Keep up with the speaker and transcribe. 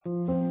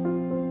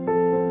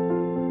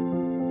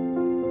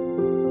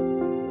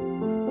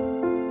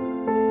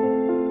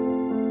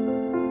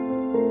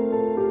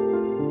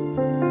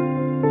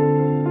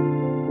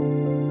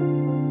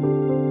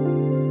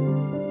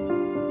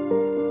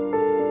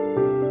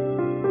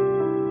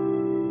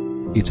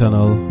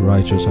Eternal,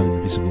 righteous, and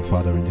invisible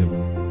Father in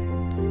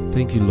heaven,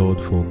 thank you,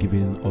 Lord, for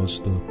giving us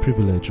the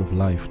privilege of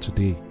life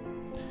today.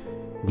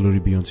 Glory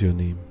be unto your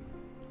name.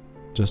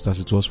 Just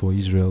as it was for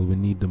Israel, we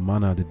need the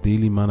manna, the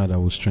daily manna that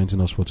will strengthen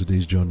us for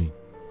today's journey.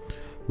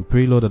 We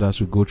pray, Lord, that as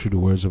we go through the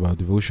words of our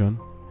devotion,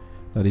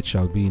 that it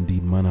shall be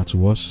indeed manna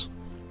to us,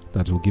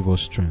 that will give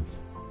us strength.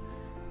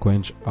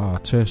 Quench our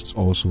thirsts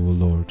also, O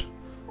Lord,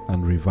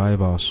 and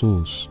revive our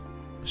souls.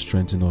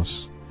 Strengthen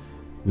us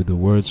with the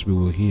words we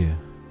will hear,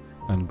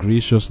 and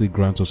graciously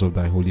grant us of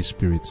thy Holy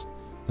Spirit,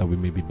 that we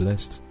may be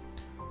blessed.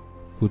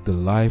 Put the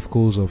life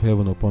coals of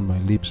heaven upon my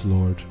lips,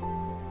 Lord,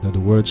 that the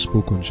word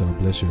spoken shall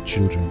bless your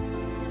children.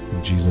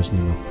 In Jesus'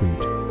 name I've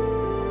prayed.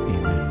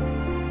 Amen.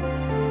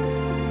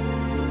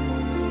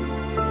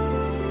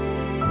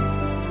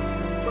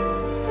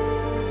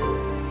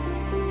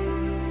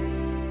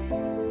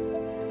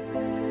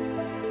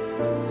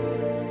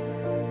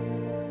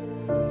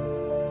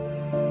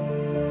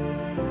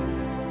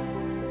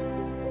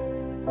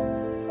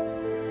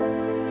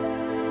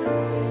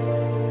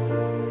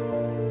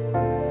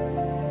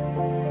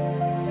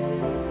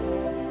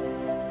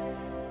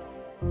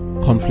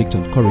 Conflict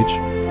and Courage,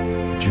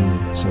 June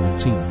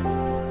 17.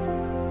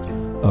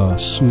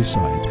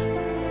 Suicide.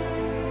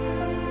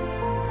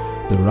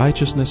 The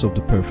righteousness of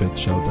the perfect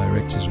shall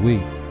direct his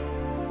way,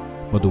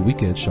 but the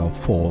wicked shall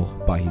fall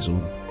by his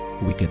own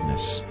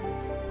wickedness.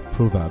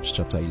 Proverbs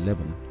chapter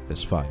 11,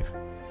 verse 5.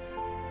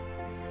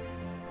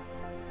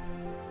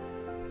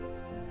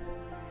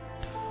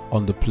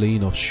 On the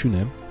plain of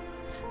Shunem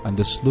and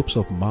the slopes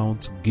of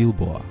Mount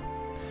Gilboa,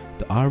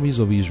 the armies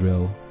of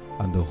Israel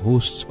and the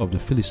hosts of the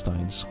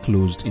Philistines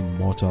closed in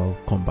mortal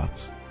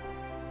combat.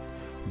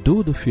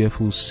 Though the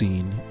fearful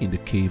scene in the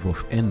cave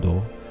of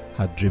Endor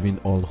had driven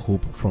all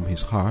hope from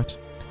his heart,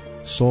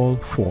 Saul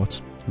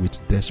fought with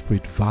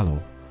desperate valor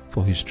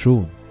for his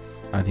throne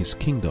and his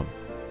kingdom.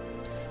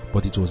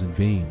 But it was in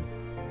vain.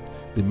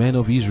 The men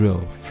of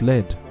Israel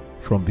fled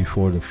from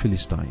before the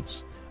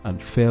Philistines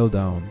and fell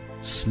down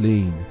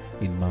slain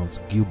in Mount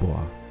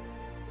Gilboa.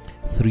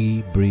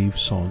 3 brave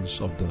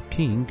sons of the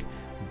king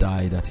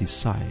died at his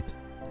side.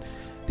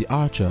 The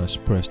archers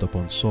pressed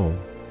upon Saul.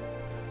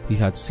 He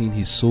had seen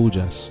his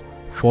soldiers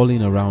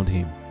falling around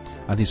him,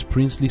 and his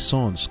princely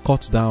sons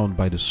cut down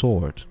by the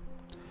sword,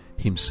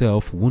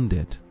 himself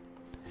wounded.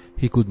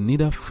 He could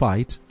neither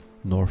fight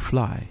nor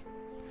fly.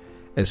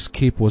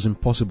 Escape was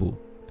impossible,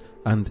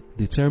 and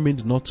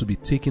determined not to be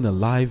taken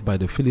alive by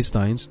the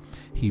Philistines,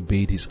 he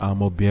bade his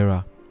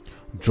armor-bearer,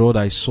 "Draw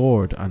thy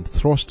sword and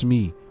thrust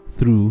me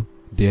through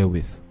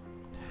therewith."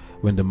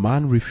 When the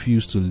man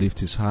refused to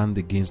lift his hand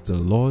against the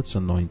Lord's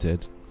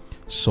anointed,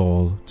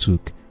 Saul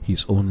took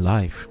his own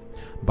life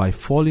by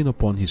falling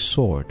upon his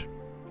sword.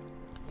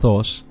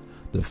 Thus,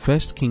 the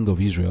first king of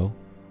Israel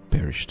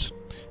perished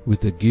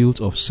with the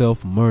guilt of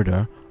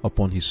self-murder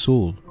upon his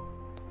soul.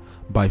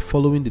 By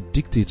following the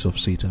dictates of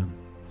Satan,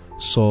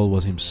 Saul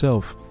was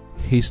himself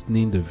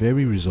hastening the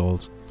very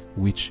result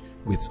which,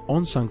 with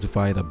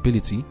unsanctified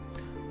ability,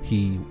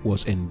 he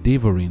was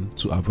endeavoring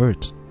to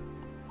avert.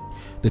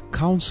 The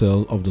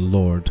counsel of the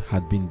Lord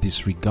had been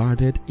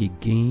disregarded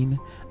again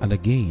and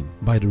again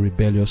by the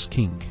rebellious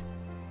king,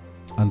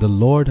 and the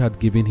Lord had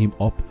given him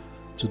up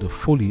to the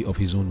folly of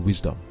his own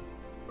wisdom.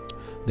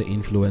 The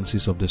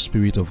influences of the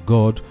Spirit of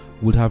God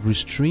would have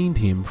restrained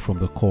him from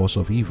the course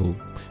of evil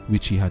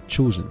which he had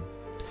chosen,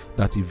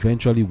 that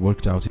eventually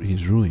worked out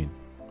his ruin.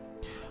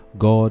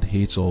 God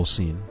hates all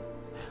sin,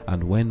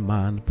 and when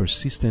man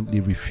persistently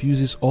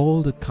refuses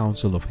all the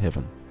counsel of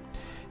heaven,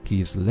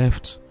 he is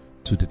left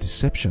to the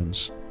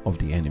deceptions of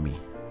the enemy,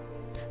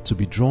 to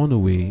be drawn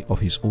away of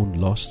his own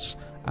lusts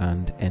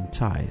and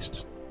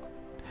enticed.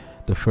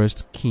 The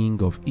first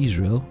king of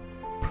Israel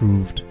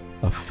proved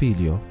a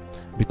failure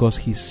because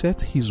he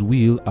set his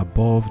will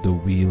above the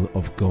will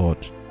of God.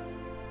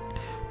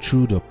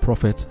 Through the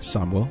prophet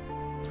Samuel,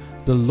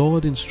 the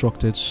Lord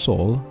instructed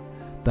Saul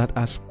that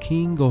as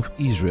king of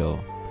Israel,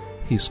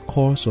 his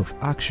course of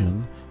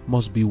action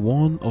must be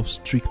one of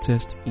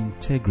strictest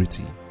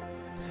integrity.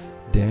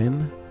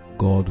 Then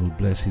God will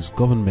bless his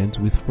government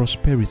with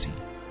prosperity.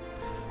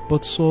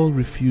 But Saul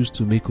refused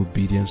to make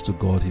obedience to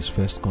God his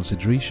first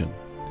consideration,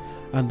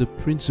 and the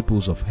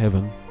principles of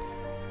heaven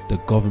the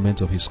government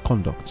of his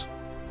conduct.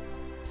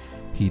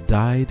 He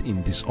died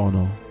in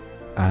dishonor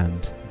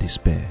and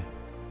despair.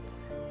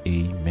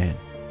 Amen.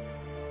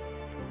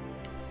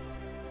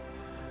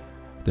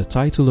 The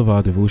title of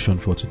our devotion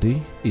for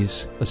today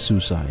is A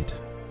Suicide.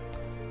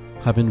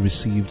 Having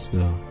received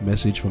the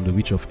message from the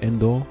witch of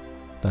Endor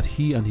that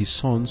he and his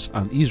sons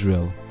and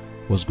Israel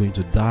was going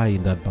to die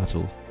in that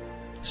battle,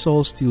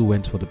 Saul still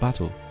went for the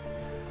battle.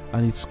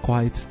 And it's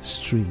quite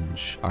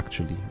strange,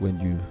 actually, when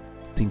you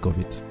think of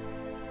it.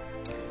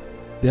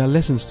 There are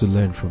lessons to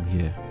learn from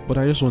here, but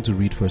I just want to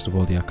read first of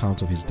all the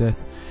account of his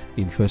death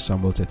in 1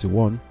 Samuel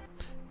 31,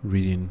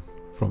 reading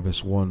from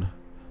verse 1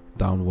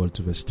 downward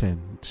to verse 10.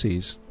 It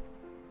says,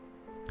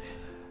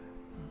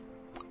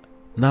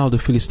 Now the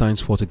Philistines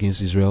fought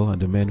against Israel,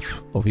 and the men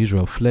of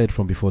Israel fled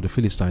from before the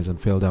Philistines and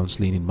fell down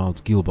slain in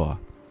Mount Gilboa.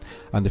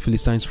 And the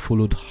Philistines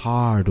followed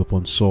hard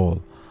upon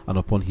Saul and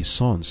upon his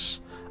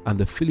sons. And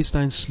the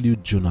Philistines slew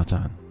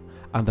Jonathan,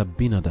 and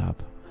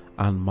Abinadab,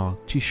 and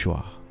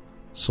Malchishua,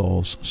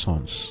 Saul's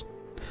sons.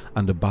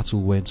 And the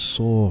battle went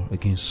sore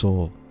against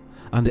Saul,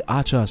 and the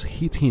archers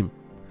hit him,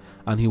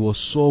 and he was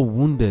sore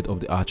wounded of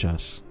the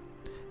archers.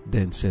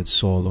 Then said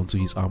Saul unto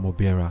his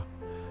armor-bearer,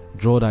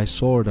 Draw thy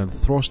sword, and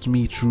thrust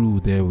me through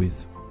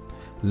therewith,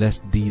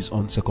 lest these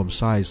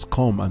uncircumcised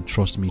come and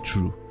thrust me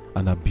through,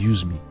 and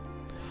abuse me.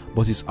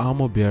 But his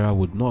armor-bearer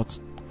would not,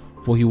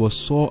 for he was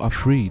sore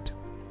afraid.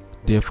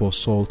 Therefore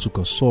Saul took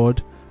a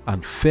sword,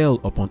 and fell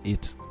upon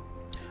it.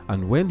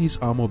 And when his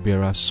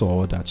armor-bearer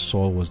saw that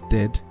Saul was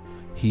dead,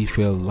 he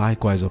fell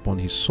likewise upon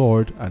his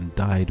sword, and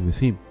died with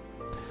him.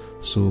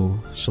 So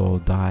Saul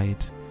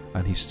died,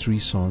 and his 3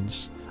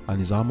 sons, and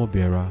his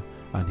armor-bearer,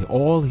 and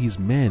all his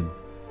men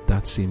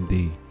that same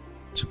day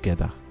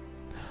together.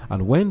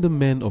 And when the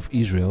men of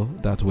Israel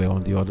that were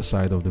on the other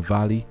side of the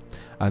valley,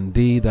 and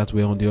they that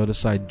were on the other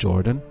side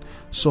Jordan,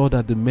 saw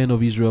that the men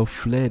of Israel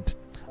fled,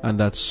 and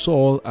that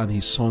Saul and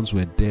his sons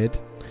were dead,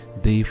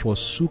 they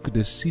forsook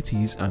the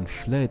cities and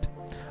fled,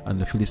 and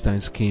the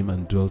Philistines came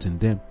and dwelt in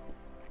them.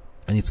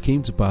 And it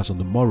came to pass on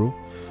the morrow,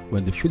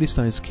 when the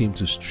Philistines came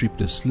to strip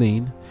the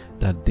slain,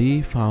 that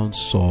they found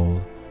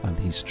Saul and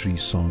his 3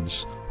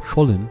 sons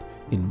fallen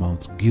in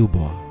Mount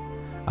Gilboa.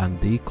 And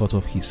they cut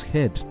off his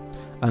head,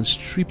 and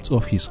stripped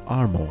off his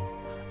armor,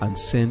 and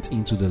sent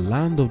into the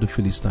land of the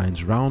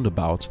Philistines round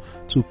about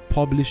to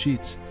publish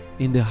it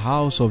in the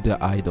house of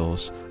their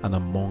idols and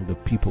among the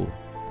people.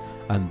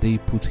 And they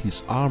put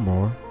his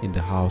armor in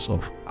the house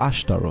of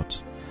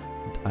Ashtaroth,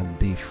 and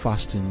they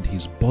fastened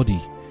his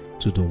body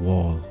to the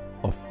wall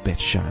of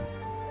Bethshan.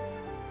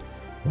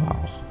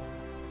 Wow,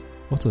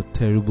 what a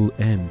terrible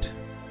end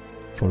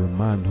for a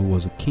man who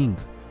was a king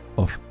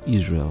of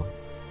Israel.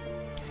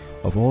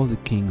 Of all the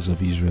kings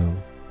of Israel,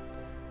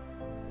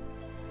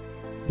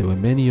 there were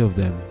many of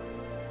them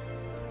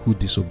who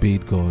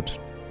disobeyed God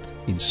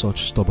in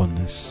such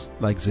stubbornness,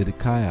 like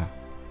Zedekiah.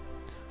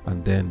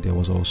 And then there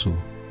was also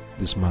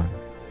this man,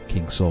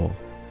 King Saul.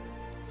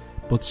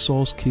 But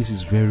Saul's case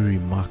is very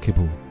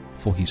remarkable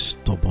for his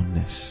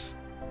stubbornness.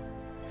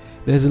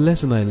 There's a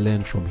lesson I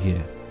learned from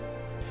here.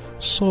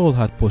 Saul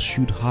had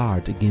pursued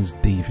hard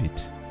against David.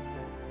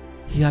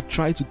 He had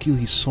tried to kill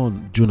his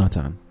son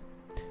Jonathan.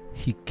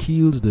 He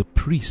killed the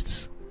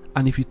priests.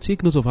 And if you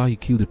take note of how he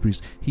killed the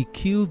priests, he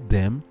killed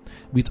them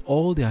with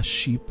all their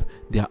sheep,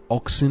 their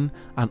oxen,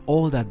 and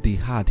all that they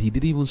had. He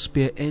didn't even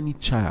spare any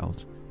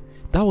child.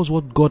 That was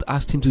what God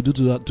asked him to do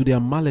to the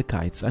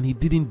Amalekites, and he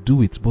didn't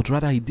do it, but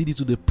rather he did it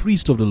to the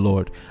priest of the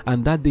Lord.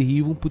 And that day he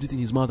even put it in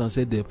his mouth and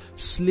said,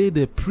 slay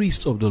the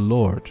priest of the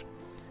Lord.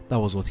 That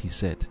was what he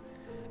said.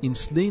 In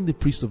slaying the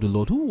priest of the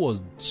Lord, who was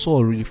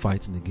Saul really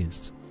fighting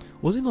against?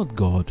 Was it not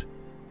God?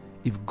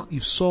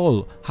 If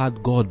Saul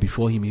had God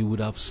before him, he would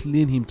have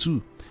slain him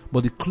too.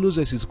 But the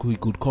closest he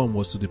could come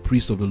was to the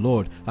priest of the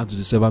Lord and to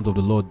the servant of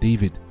the Lord,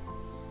 David.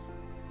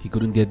 He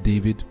couldn't get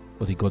David,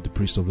 but he got the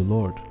priest of the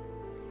Lord.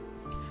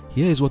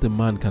 Here is what a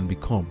man can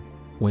become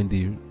when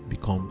they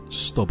become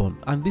stubborn.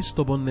 And this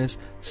stubbornness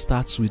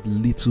starts with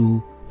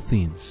little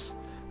things.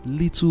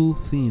 Little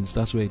things,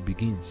 that's where it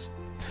begins.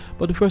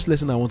 But the first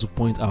lesson I want to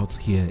point out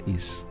here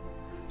is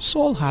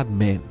Saul had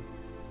men.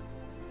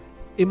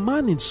 A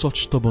man in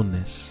such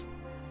stubbornness,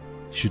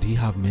 should he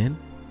have men?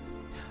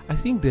 I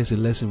think there's a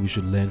lesson we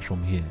should learn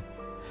from here.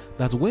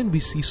 That when we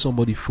see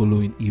somebody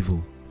following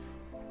evil,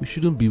 we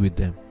shouldn't be with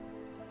them.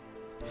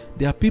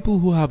 There are people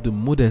who have the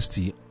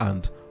modesty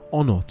and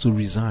honor to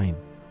resign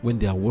when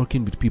they are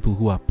working with people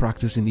who are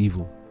practicing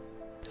evil.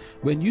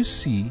 When you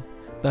see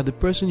that the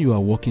person you are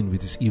working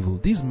with is evil,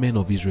 these men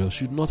of Israel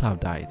should not have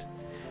died.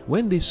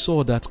 When they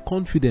saw that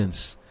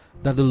confidence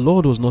that the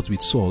Lord was not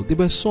with Saul, there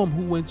were some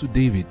who went to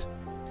David.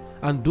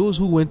 And those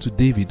who went to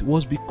David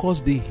was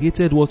because they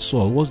hated what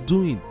Saul was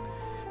doing.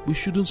 We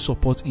shouldn't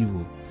support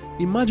evil.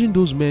 Imagine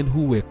those men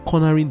who were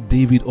cornering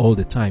David all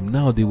the time.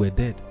 Now they were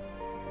dead.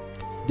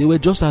 They were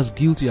just as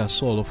guilty as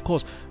Saul. Of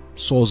course,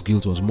 Saul's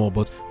guilt was more,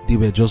 but they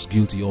were just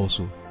guilty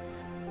also.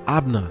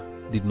 Abner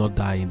did not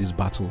die in this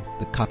battle,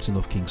 the captain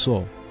of King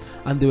Saul.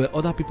 And there were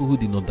other people who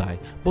did not die.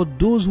 But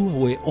those who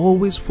were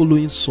always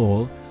following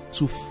Saul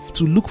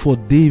to look for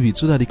David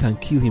so that they can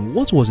kill him,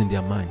 what was in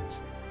their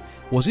minds?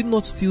 Was it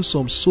not still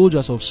some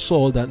soldiers of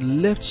Saul that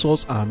left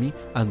Saul's army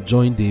and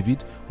joined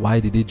David? Why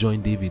did they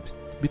join David?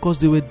 Because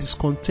they were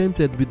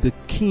discontented with the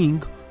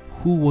king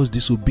who was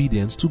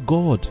disobedient to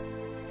God.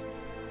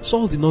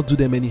 Saul did not do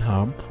them any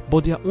harm,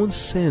 but their own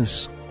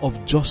sense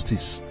of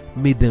justice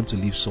made them to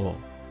leave Saul.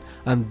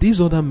 And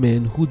these other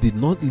men who did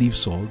not leave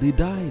Saul, they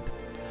died.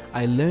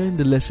 I learned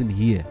the lesson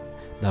here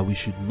that we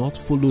should not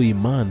follow a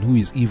man who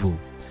is evil.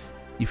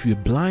 If a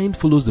blind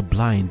follows the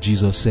blind,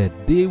 Jesus said,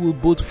 they will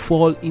both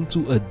fall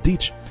into a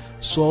ditch.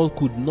 Saul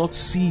could not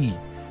see.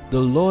 The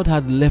Lord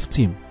had left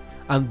him.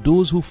 And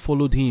those who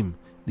followed him,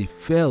 they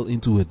fell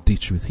into a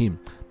ditch with him.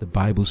 The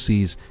Bible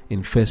says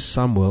in 1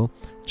 Samuel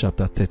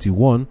chapter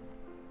 31,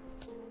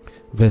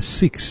 verse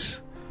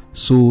 6,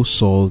 So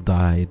Saul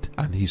died,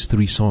 and his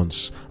 3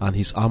 sons, and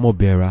his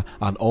armor-bearer,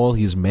 and all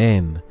his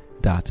men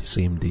that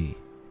same day.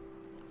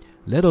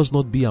 Let us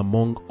not be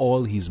among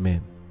all his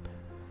men.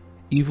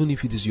 Even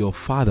if it is your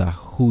father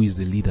who is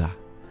the leader,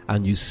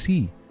 and you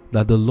see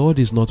that the Lord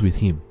is not with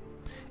him,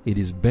 it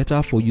is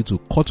better for you to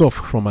cut off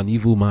from an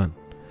evil man,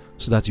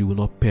 so that you will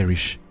not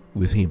perish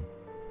with him.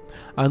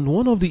 And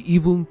one of the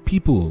evil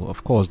people,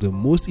 of course, the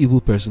most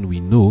evil person we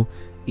know,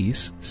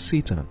 is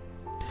Satan.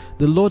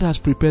 The Lord has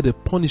prepared a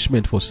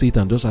punishment for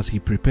Satan just as he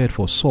prepared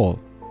for Saul.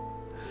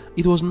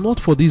 It was not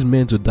for these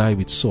men to die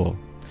with Saul,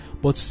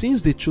 but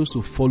since they chose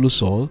to follow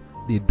Saul,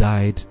 they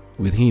died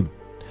with him.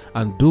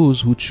 And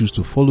those who choose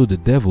to follow the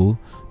devil,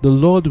 the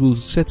Lord will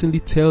certainly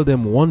tell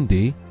them one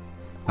day,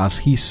 as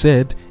he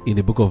said in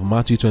the book of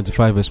Matthew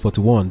 25 verse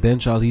 41, then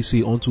shall he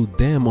say unto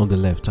them on the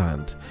left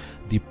hand,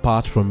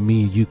 depart from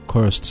me, you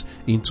cursed,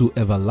 into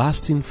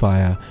everlasting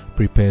fire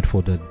prepared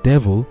for the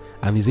devil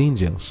and his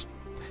angels.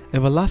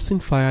 Everlasting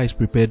fire is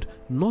prepared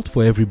not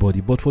for everybody,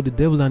 but for the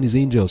devil and his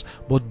angels.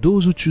 But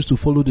those who choose to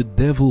follow the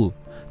devil,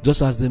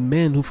 just as the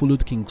men who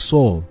followed King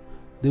Saul,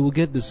 they will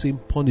get the same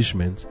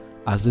punishment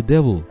as the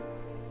devil.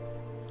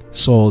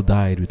 Saul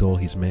died with all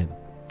his men.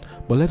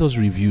 But let us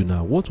review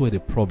now, what were the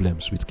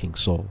problems with King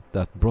Saul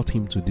that brought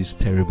him to this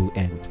terrible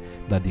end,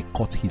 that they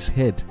cut his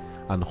head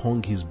and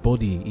hung his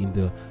body in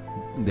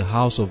the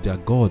house of their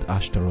god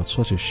Ashtaroth.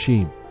 Such a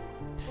shame.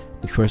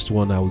 The first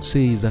one I would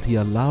say is that he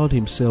allowed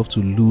himself to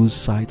lose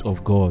sight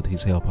of God,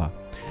 his helper.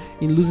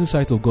 In losing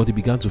sight of God, he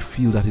began to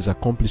feel that his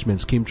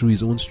accomplishments came through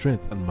his own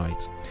strength and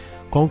might.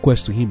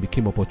 Conquest to him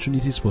became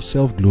opportunities for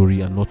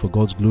self-glory and not for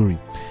God's glory.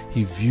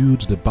 He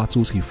viewed the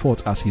battles he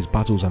fought as his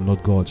battles and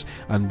not God's.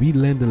 And we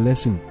learned the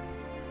lesson.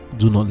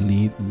 Do not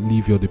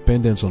leave your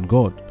dependence on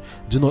God.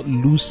 Do not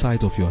lose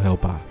sight of your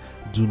helper.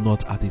 Do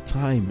not at a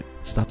time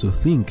start to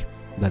think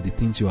that the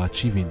things you are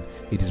achieving,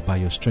 it is by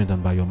your strength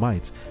and by your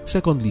might.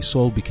 Secondly,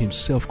 Saul became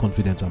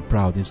self-confident and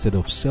proud instead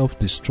of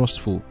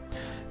self-distrustful.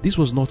 This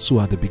was not so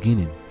at the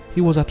beginning.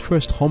 He was at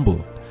first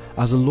humble.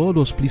 As the Lord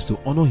was pleased to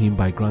honor him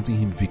by granting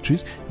him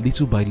victories,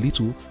 little by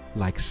little,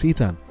 like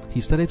Satan,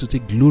 he started to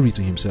take glory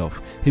to himself.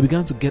 He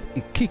began to get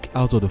a kick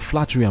out of the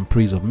flattery and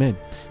praise of men.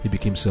 He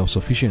became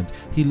self-sufficient.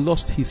 He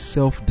lost his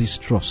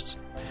self-distrust.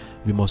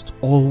 We must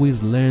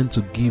always learn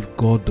to give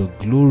God the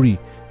glory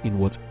in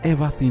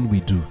whatever thing we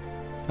do.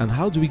 And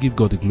how do we give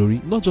God the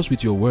glory? Not just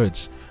with your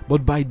words,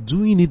 but by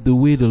doing it the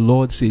way the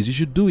Lord says you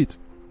should do it.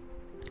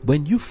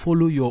 When you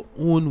follow your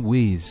own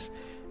ways,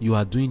 you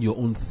are doing your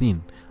own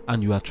thing,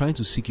 and you are trying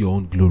to seek your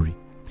own glory.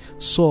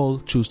 Saul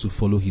chose to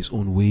follow his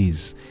own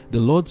ways. The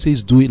Lord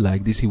says do it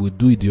like this, he will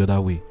do it the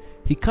other way.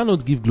 He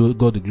cannot give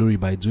God the glory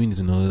by doing it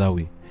in another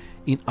way.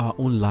 In our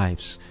own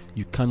lives,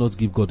 you cannot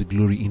give God the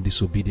glory in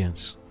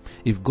disobedience.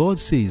 If God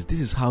says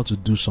this is how to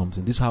do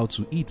something, this is how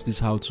to eat, this is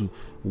how to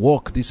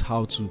walk, this is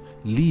how to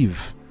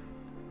live,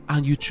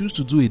 and you choose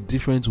to do a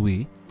different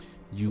way,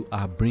 you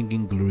are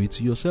bringing glory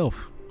to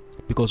yourself.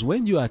 Because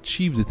when you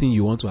achieve the thing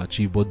you want to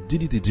achieve but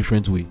did it a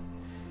different way,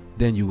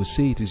 then you will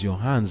say it is your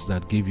hands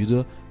that gave you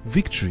the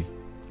victory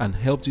and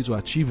helped you to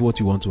achieve what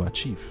you want to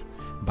achieve.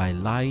 By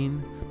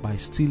lying, by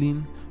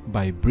stealing,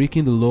 by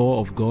breaking the law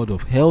of God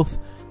of health,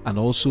 and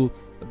also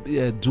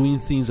doing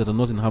things that are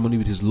not in harmony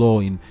with his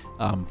law, in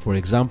for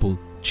example,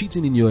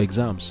 cheating in your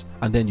exams,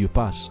 and then you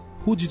pass.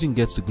 Who do you think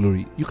gets the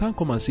glory? You can't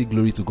come and say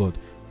glory to God.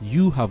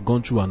 You have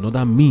gone through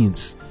another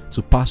means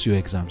to pass your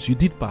exams. You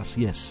did pass,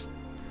 yes.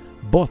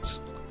 But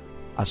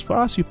as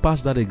far as you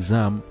pass that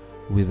exam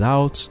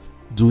without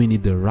doing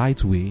it the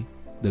right way,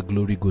 the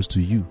glory goes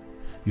to you.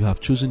 You have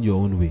chosen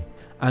your own way.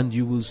 And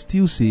you will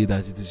still say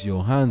that it is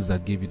your hands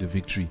that gave you the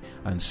victory,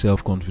 and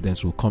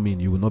self-confidence will come in.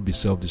 You will not be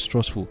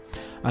self-distrustful.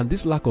 And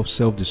this lack of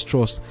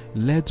self-distrust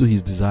led to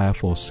his desire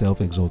for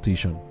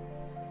self-exaltation.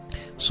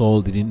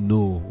 Saul didn't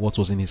know what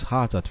was in his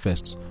heart at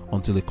first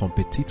until a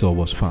competitor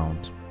was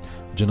found.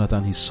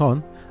 Jonathan, his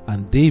son,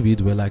 and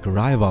David were like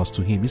rivals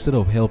to him instead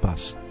of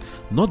helpers.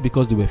 Not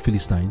because they were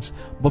Philistines,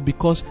 but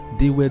because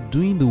they were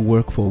doing the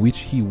work for which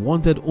he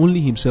wanted only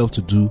himself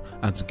to do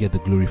and to get the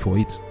glory for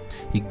it.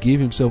 He gave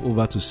himself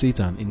over to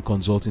Satan in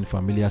consulting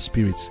familiar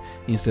spirits.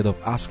 Instead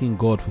of asking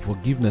God for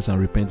forgiveness and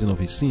repenting of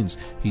his sins,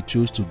 he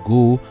chose to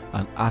go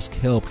and ask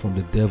help from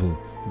the devil,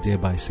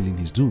 thereby sealing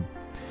his doom.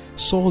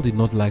 Saul did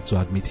not like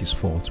to admit his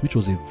fault, which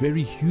was a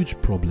very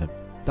huge problem.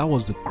 That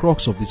was the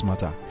crux of this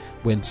matter.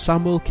 When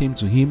Samuel came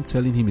to him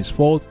telling him his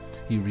fault,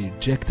 he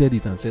rejected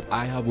it and said,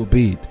 I have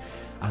obeyed.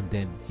 And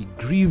then he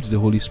grieved the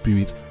Holy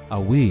Spirit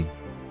away.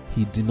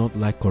 He did not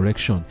like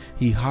correction.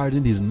 He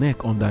hardened his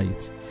neck under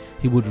it.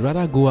 He would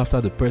rather go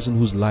after the person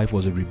whose life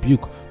was a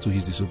rebuke to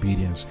his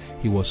disobedience.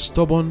 He was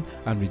stubborn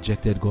and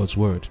rejected God's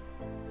word.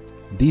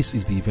 This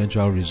is the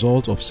eventual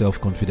result of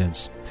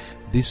self-confidence.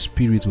 This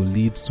spirit will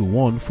lead to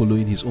one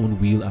following his own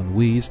will and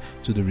ways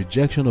to the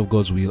rejection of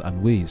God's will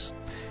and ways.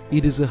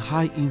 It is a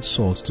high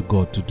insult to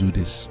God to do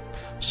this.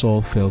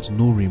 Saul felt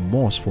no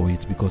remorse for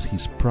it because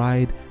his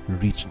pride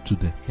reached to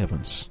the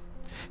heavens.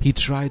 He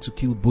tried to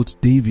kill both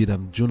David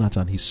and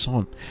Jonathan, his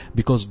son,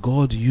 because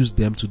God used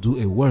them to do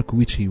a work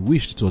which he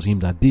wished it was him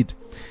that did.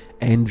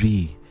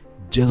 Envy,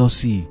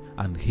 jealousy,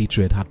 and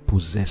hatred had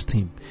possessed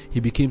him. He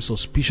became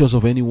suspicious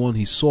of anyone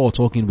he saw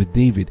talking with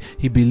David.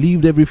 He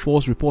believed every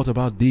false report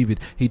about David.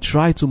 He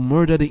tried to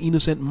murder the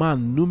innocent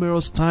man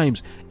numerous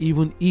times,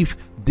 even if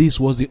this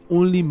was the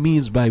only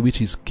means by which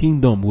his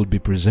kingdom would be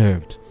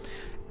preserved.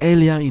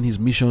 Earlier in his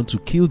mission to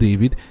kill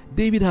David,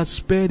 David had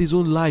spared his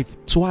own life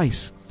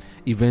twice.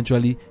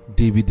 Eventually,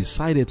 David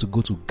decided to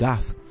go to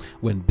Gath.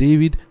 When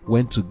David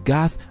went to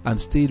Gath and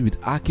stayed with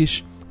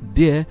Achish,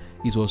 there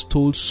it was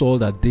told Saul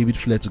that David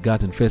fled to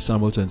Gath in 1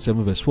 Samuel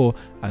 27 verse 4,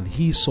 and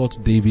he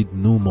sought David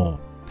no more.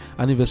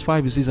 And in verse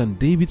 5 it says, "And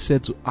David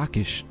said to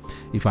Achish,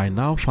 If I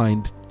now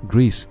find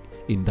grace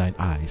in thine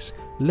eyes,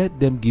 let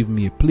them give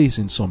me a place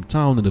in some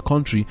town in the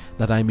country,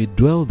 that I may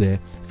dwell there,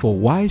 for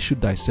why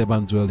should thy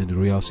servant dwell in the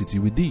royal city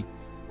with thee?"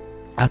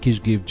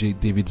 Achish gave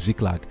David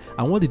Ziklag,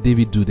 and what did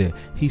David do there?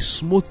 He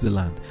smote the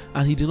land,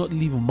 and he did not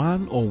leave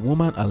man or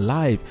woman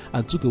alive,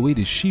 and took away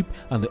the sheep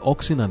and the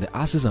oxen and the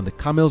asses and the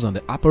camels and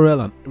the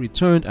apparel, and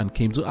returned and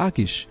came to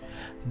Achish.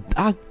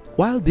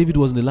 While David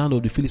was in the land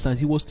of the Philistines,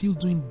 he was still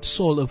doing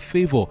Saul a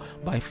favor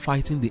by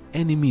fighting the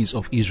enemies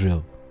of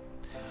Israel.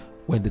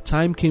 When the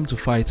time came to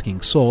fight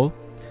King Saul,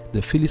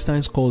 the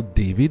Philistines called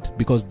David,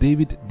 because they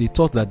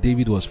thought that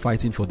David was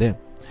fighting for them.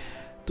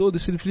 Though the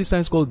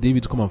Philistines called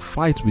David to come and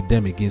fight with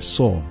them against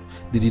Saul,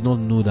 they did not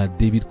know that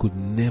David could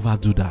never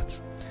do that.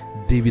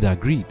 David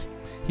agreed.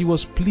 He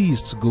was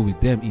pleased to go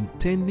with them,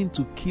 intending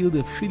to kill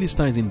the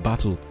Philistines in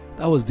battle.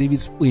 That was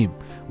David's aim.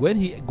 When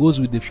he goes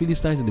with the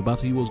Philistines in the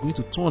battle, he was going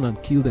to turn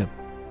and kill them.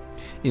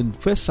 In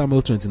 1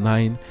 Samuel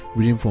 29,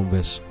 reading from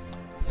verse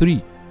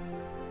 3,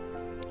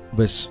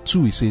 Verse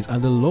 2, it says,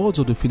 "And the lords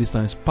of the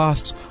Philistines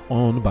passed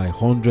on by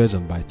hundreds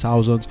and by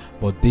thousands,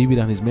 but David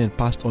and his men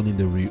passed on in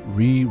the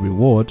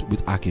reward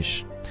with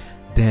Achish.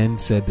 Then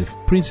said the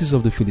princes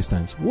of the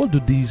Philistines, What do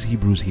these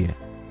Hebrews here?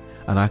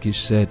 And Achish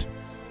said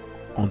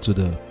unto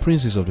the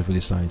princes of the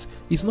Philistines,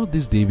 Is not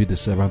this David the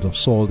servant of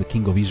Saul, the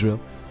king of Israel,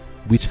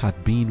 which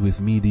had been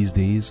with me these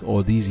days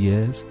or these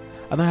years?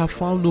 And I have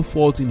found no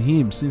fault in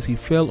him, since he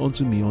fell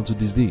unto me unto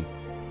this day.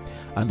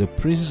 And the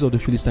princes of the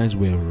Philistines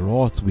were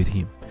wroth with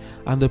him.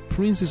 And the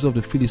princes of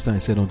the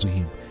Philistines said unto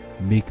him,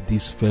 Make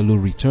this fellow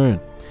return,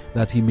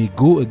 that he may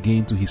go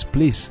again to his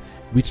place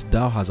which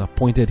thou hast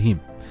appointed him,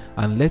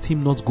 and let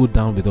him not go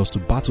down with us to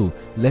battle,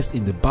 lest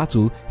in the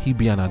battle he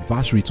be an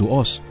adversary to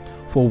us.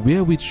 For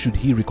wherewith should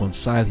he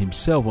reconcile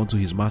himself unto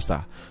his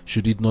master?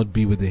 Should it not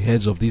be with the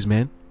heads of these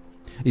men?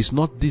 Is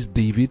not this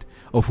David,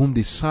 of whom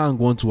they sang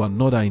one to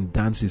another in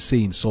dances,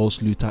 saying, Saul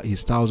slew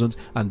his thousands,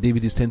 and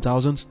David his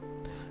 10,000s?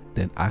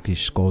 Then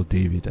Achish called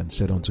David and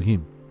said unto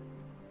him,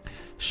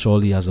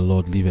 Surely as the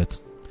Lord liveth,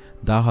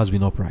 thou hast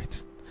been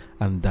upright,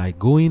 and thy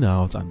going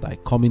out and thy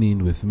coming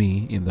in with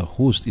me in the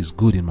host is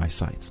good in my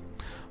sight.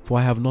 For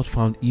I have not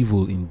found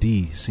evil in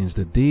thee since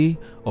the day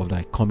of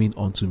thy coming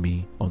unto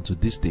me unto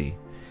this day.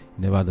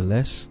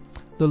 Nevertheless,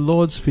 the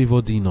Lord's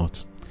favour thee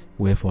not.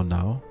 Wherefore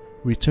now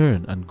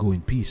return and go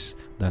in peace,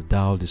 that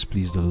thou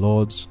displease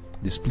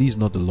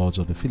not the lords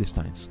of the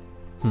Philistines."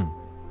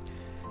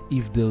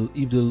 If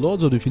the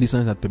lords of the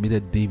Philistines had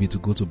permitted David to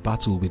go to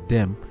battle with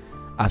them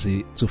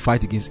to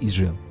fight against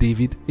Israel,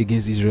 David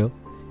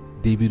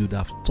would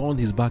have turned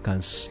his back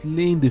and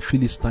slain the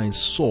Philistines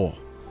sore.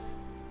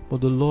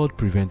 But the Lord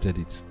prevented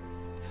it.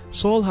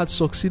 Saul had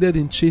succeeded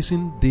in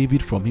chasing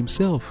David from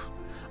himself,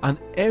 and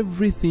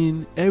every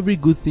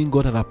good thing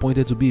God had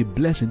appointed to be a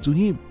blessing to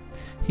him.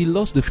 He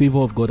lost the favor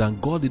of God,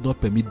 and God did not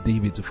permit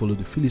David to follow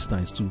the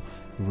Philistines to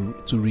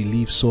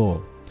relieve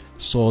Saul.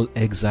 Saul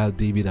exiled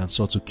David and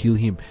sought to kill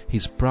him.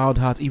 His proud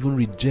heart even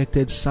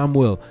rejected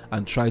Samuel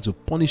and tried to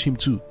punish him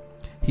too.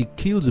 He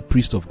killed the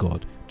priest of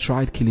God,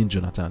 tried killing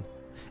Jonathan.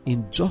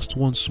 In just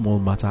one small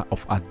matter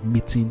of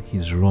admitting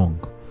his wrong,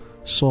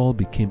 Saul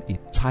became a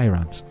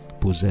tyrant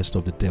possessed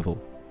of the devil.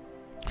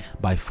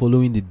 By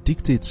following the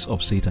dictates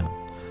of Satan,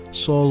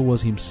 Saul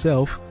was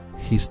himself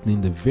hastening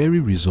the very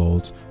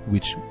result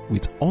which,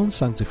 with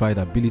unsanctified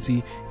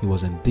ability, he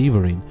was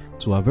endeavoring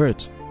to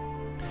avert.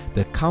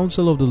 The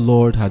counsel of the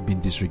Lord had been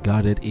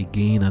disregarded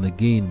again and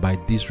again by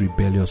this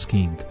rebellious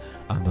king,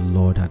 and the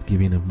Lord had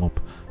given him up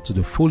to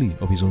the folly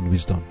of his own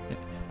wisdom.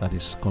 That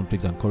is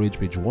Conflict and Courage,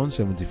 page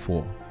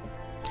 174.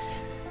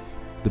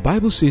 The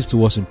Bible says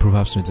to us in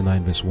Proverbs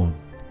 29 verse 1,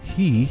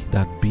 He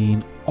that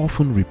being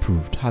often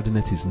reproved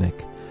hardeneth his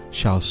neck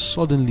shall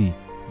suddenly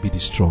be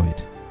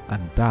destroyed,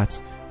 and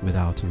that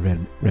without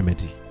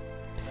remedy.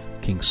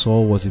 King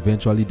Saul was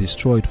eventually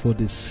destroyed for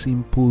the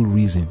simple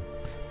reason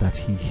that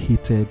he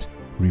hated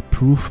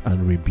reproof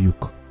and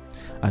rebuke,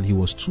 and he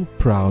was too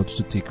proud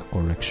to take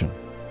correction.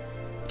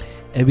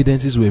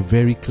 Evidences were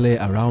very clear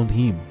around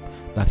him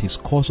that his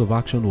course of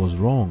action was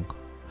wrong,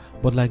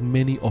 but like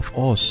many of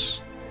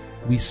us,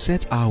 we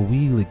set our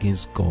will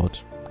against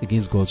God's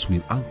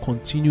will, and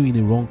continue in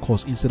a wrong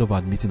course instead of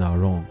admitting our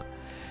wrong.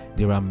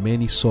 There are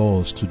many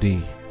Sauls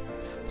today.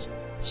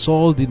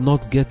 Saul did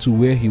not get to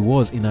where he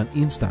was in an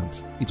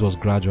instant. It was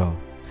gradual.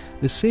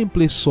 The same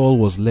place Saul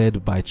was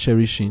led by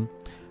cherishing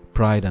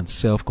pride and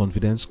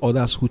self-confidence,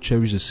 others who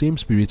cherish the same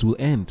spirit will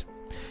end.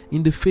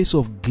 In the face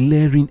of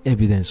glaring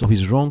evidence of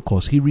his wrong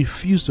course, he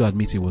refused to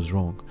admit he was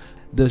wrong.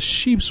 The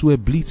sheep were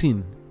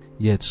bleating,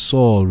 yet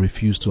Saul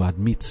refused to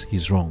admit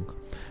his wrong.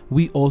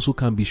 We also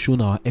can be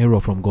shown our error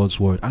from God's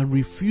word and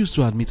refuse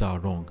to admit our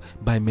wrong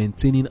by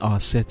maintaining our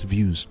set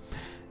views.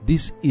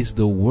 This is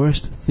the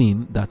worst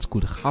thing that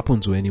could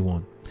happen to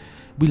anyone.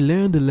 We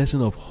learn the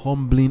lesson of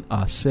humbling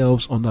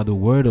ourselves under the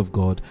word of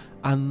God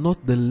and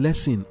not the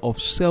lesson of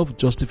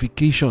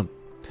self-justification.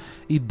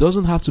 It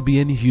doesn't have to be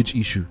any huge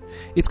issue.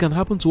 It can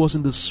happen to us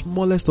in the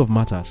smallest of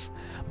matters.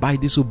 By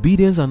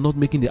disobedience and not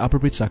making the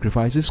appropriate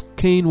sacrifices,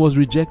 Cain was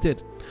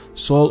rejected.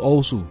 Saul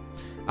also,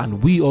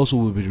 and we also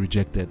will be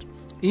rejected.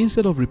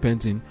 Instead of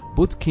repenting,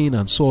 both Cain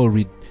and Saul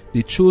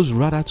they chose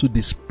rather to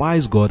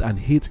despise God and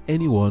hate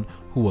anyone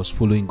who was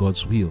following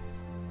God's will,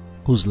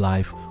 whose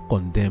life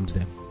condemned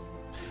them.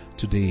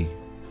 Today,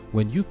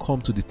 when you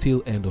come to the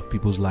tail end of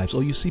people's lives,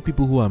 or you see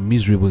people who are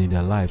miserable in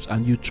their lives,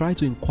 and you try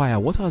to inquire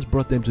what has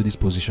brought them to this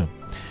position,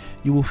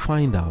 you will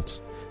find out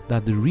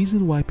that the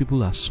reason why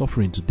people are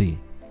suffering today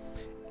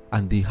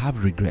and they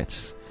have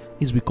regrets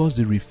is because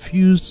they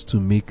refused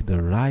to make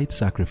the right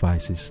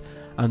sacrifices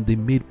and they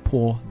made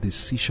poor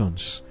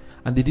decisions,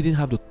 and they didn't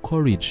have the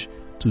courage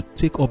to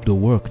take up the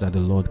work that the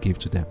Lord gave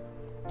to them.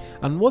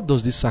 And what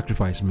does this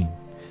sacrifice mean?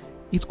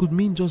 It could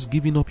mean just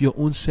giving up your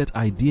own set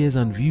ideas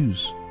and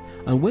views.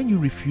 And when you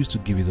refuse to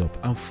give it up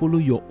and follow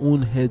your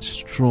own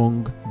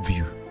headstrong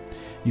view,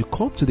 you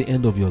come to the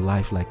end of your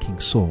life like King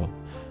Saul,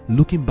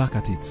 looking back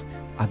at it,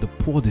 at the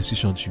poor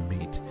decisions you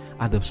made,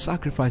 at the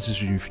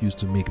sacrifices you refused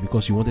to make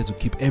because you wanted to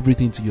keep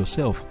everything to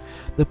yourself.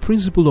 The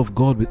principle of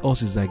God with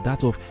us is like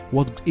that of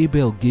what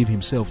Abel gave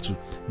himself to: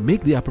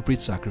 make the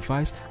appropriate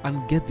sacrifice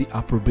and get the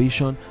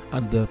approbation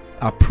and the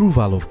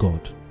approval of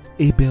God.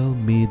 Abel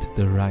made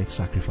the right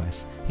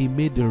sacrifice. He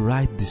made the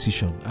right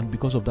decision, and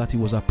because of that he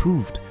was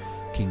approved.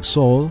 King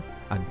Saul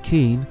and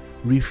Cain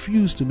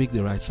refused to make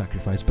the right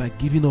sacrifice by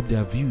giving up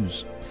their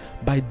views,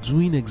 by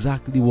doing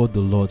exactly what the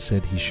Lord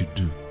said he should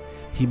do.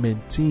 He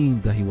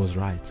maintained that he was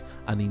right,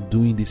 and in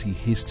doing this he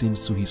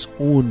hastens to his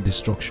own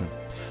destruction.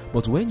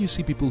 But when you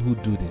see people who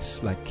do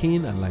this, like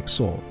Cain and like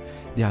Saul,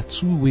 there are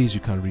two ways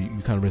you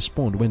can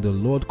respond when the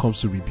Lord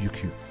comes to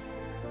rebuke you.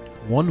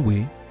 One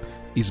way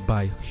is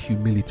by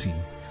humility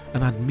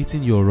and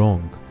admitting you're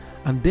wrong,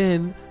 and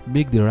then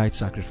make the right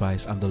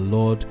sacrifice and the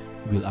Lord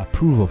will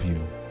approve of you.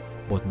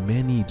 But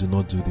many do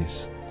not do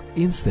this.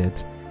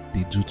 Instead,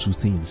 they do two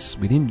things.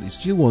 It's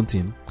still one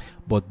thing,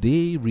 but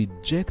they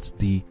reject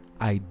the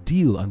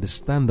ideal and the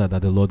standard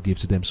that the Lord gave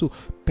to them. So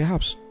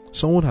perhaps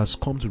someone has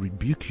come to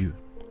rebuke you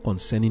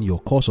concerning your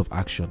course of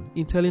action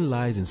in telling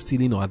lies, in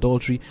stealing or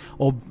adultery,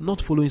 or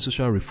not following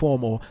social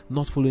reform, or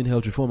not following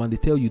health reform, and they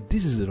tell you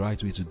this is the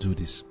right way to do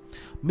this.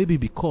 Maybe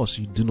because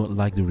you do not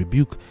like the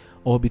rebuke,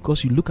 or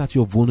because you look at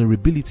your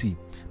vulnerability,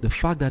 the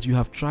fact that you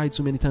have tried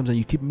so many times and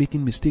you keep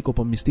making mistake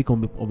upon mistake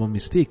upon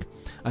mistake,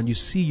 and you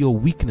see your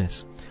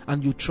weakness,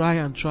 and you try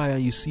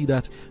and you see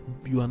that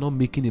you are not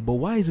making it. But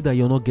why is it that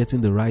you're not getting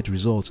the right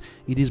results?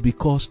 It is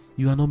because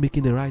you are not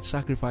making the right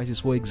sacrifices.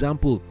 For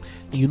example,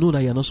 you know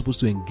that you're not supposed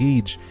to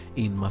engage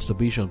in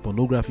masturbation,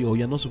 pornography, or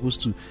you're not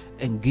supposed to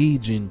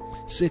engage in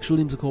sexual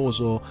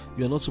intercourse, or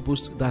you're not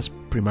supposed to, that's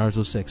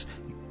premarital sex,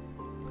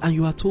 and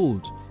you are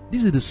told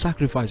this is the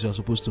sacrifice you're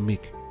supposed to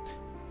make.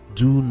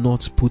 Do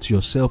not put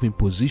yourself in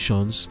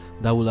positions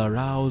that will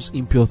arouse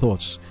impure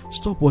thoughts.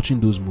 Stop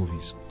watching those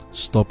movies.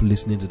 Stop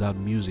listening to that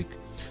music.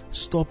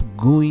 Stop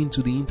going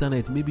to the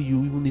internet. Maybe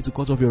you even need to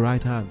cut off your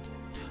right hand.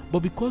 But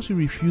because you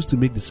refuse to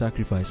make the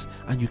sacrifice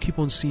and you keep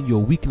on seeing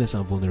your weakness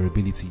and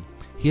vulnerability,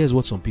 here's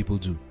what some people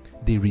do.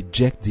 They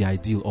reject the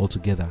ideal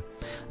altogether.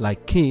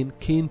 Like Cain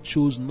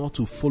chose not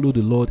to follow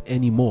the Lord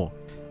anymore.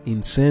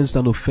 Incensed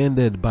and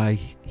offended by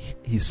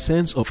his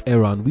sense of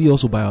error, and we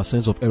also by our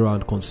sense of error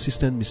and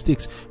consistent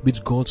mistakes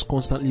which God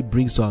constantly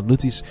brings to our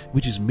notice,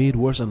 which is made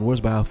worse and worse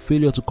by our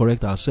failure to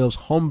correct ourselves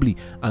humbly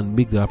and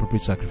make the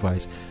appropriate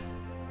sacrifice,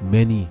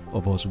 many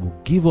of us will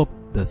give up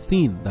the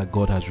thing that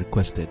God has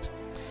requested.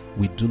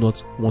 We do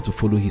not want to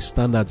follow his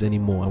standards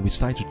anymore, and we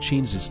start to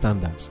change the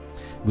standards.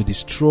 We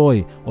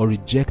destroy or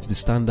reject the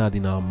standard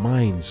in our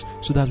minds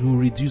so that we will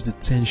reduce the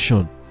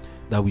tension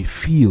that we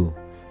feel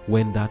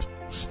when that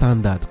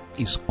standard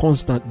is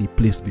constantly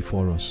placed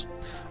before us,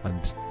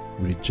 and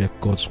we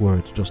reject God's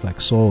word just like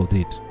Saul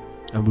did,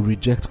 and we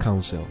reject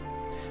counsel.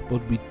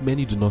 But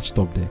many do not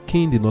stop there.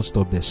 Cain did not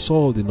stop there.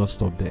 Saul did not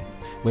stop there.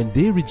 When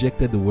they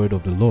rejected the word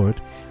of the Lord,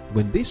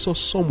 when they saw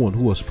someone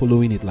who was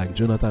following it like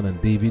Jonathan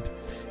and David,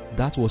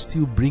 that was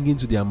still bringing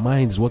to their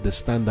minds what the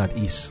standard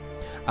is.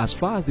 As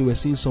far as they were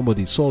seeing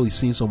somebody, Saul is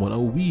seeing someone,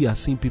 and we are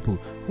seeing people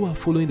who are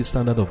following the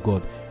standard of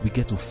God, we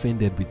get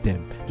offended with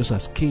them. Just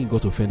as Cain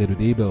got offended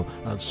with Abel,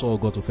 and Saul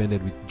got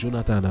offended with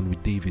Jonathan and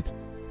with David.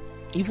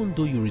 Even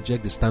though you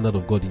reject the standard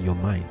of God in your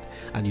mind,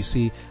 and you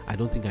say, I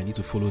don't think I need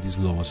to follow these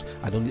laws,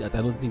 I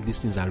don't think these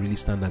things are really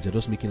standards, you're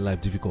just making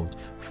life difficult.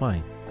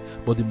 Fine.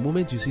 But the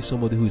moment you see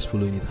somebody who is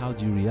following it, how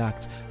do you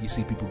react? You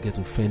see people get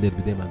offended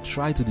with them and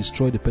try to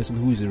destroy the person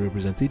who is a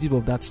representative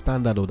of that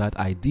standard or that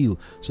ideal,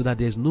 so that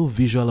there's no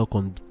visual or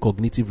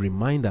cognitive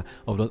reminder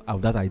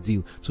of that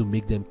ideal to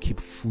make them keep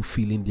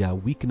fulfilling their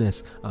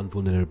weakness and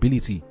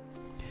vulnerability.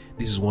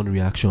 This is one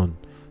reaction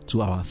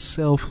to our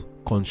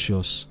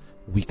self-conscious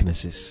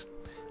weaknesses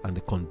and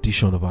the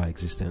condition of our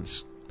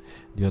existence.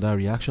 The other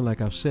reaction,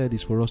 like I've said,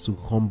 is for us to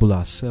humble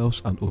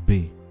ourselves and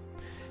obey.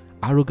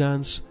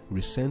 Arrogance,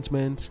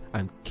 resentment,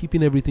 and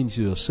keeping everything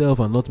to yourself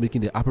and not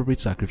making the appropriate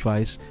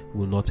sacrifice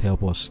will not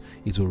help us.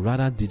 It will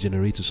rather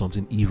degenerate to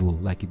something evil,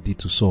 like it did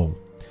to Saul.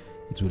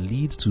 It will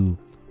lead to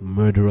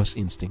murderous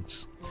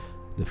instincts.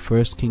 The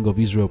first king of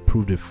Israel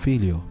proved a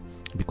failure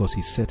because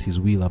he set his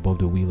will above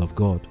the will of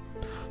God.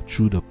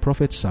 Through the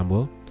prophet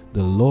Samuel,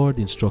 the Lord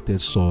instructed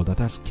Saul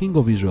that as king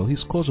of Israel,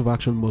 his course of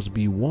action must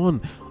be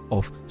one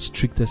of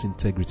strictest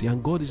integrity.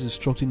 And God is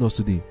instructing us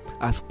today,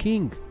 as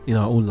king in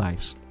our own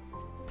lives,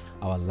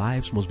 our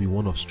lives must be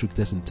one of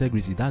strictest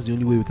integrity. That's the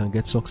only way we can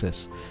get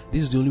success.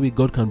 This is the only way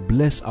God can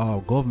bless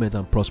our government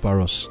and prosper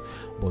us.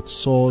 But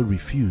Saul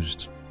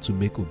refused to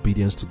make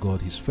obedience to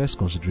God his first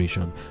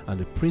consideration, and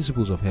the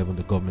principles of heaven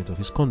the government of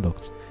his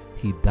conduct.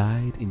 He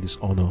died in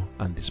dishonor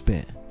and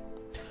despair.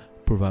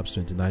 Proverbs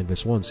 29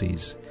 verse 1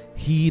 says,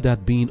 "He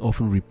that being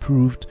often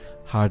reproved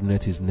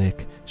hardeneth his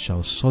neck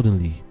shall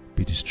suddenly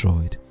be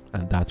destroyed,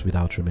 and that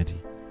without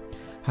remedy."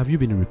 Have you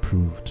been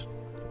reproved?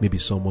 Maybe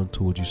someone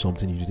told you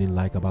something you didn't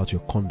like about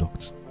your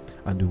conduct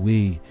and the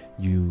way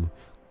you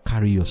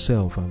carry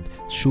yourself, and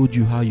showed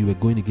you how you were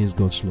going against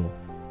God's law.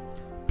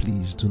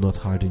 Please do not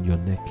harden your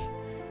neck.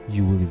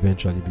 You will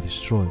eventually be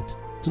destroyed.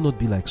 Do not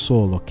be like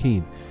Saul or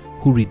Cain,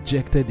 who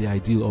rejected the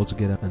ideal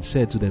altogether and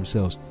said to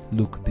themselves,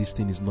 "Look, this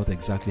thing is not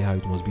exactly how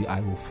it must be. I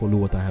will follow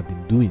what I have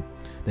been doing.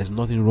 There's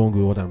nothing wrong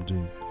with what I'm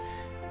doing."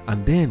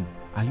 And then,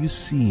 are you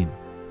seeing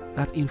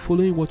that in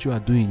following what you are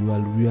doing, you are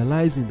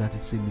realizing that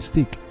it's a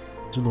mistake?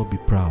 Do not be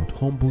proud.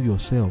 Humble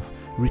yourself.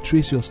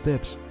 Retrace your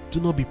steps. Do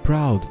not be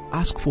proud.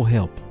 Ask for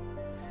help.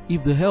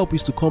 If the help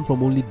is to come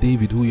from only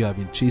David, who you have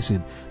been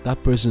chasing,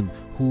 that person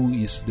who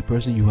is the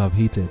person you have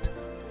hated,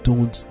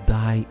 don't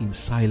die in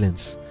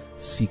silence.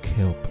 Seek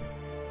help.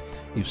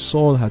 If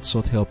Saul had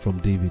sought help from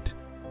David,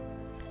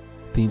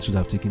 things would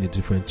have taken a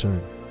different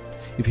turn.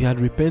 If he had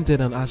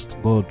repented and asked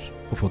God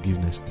for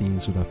forgiveness,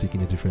 things would have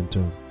taken a different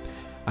turn.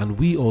 And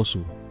we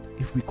also,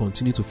 if we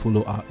continue to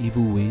follow our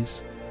evil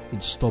ways in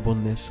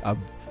stubbornness,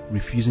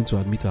 refusing to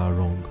admit our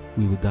wrong,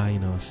 we will die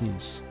in our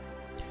sins.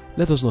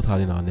 Let us not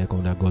harden our neck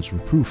under God's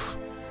reproof,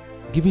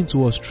 given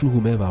to us through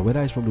whomever,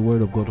 whether it's from the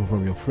word of God or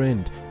from your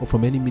friend or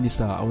from any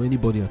minister or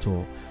anybody at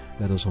all.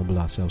 Let us humble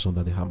ourselves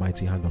under the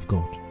mighty hand of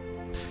God.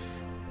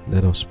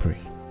 Let us pray.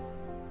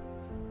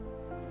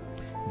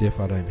 Dear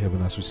Father in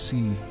heaven, as we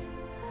see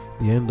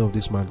the end of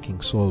this man King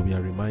Saul, we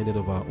are reminded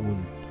of our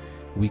own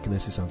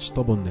weaknesses and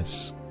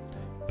stubbornness.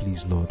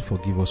 Please, Lord,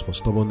 forgive us for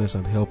stubbornness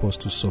and help us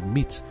to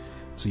submit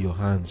to your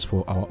hands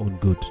for our own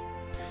good.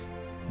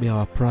 May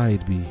our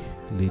pride be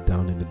laid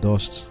down in the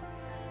dust,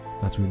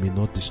 that we may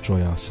not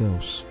destroy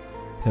ourselves.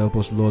 Help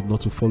us, Lord,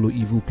 not to follow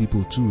evil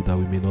people too, that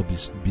we may not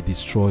be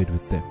destroyed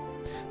with them.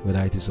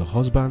 Whether it is a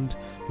husband,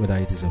 whether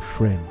it is a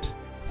friend,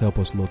 help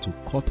us, Lord, to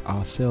cut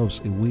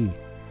ourselves away.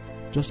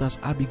 Just as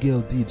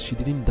Abigail did, she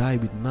didn't die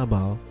with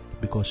Nabal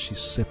because she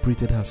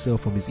separated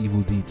herself from his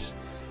evil deeds.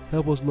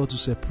 Help us, Lord, to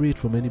separate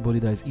from anybody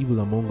that is evil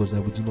among us,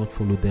 that we do not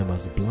follow them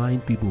as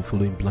blind people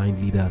following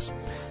blind leaders,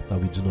 that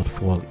we do not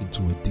fall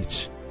into a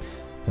ditch.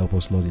 Help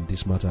us, Lord, in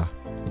this matter.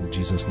 In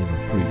Jesus' name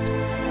I've prayed.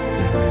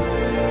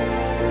 Amen.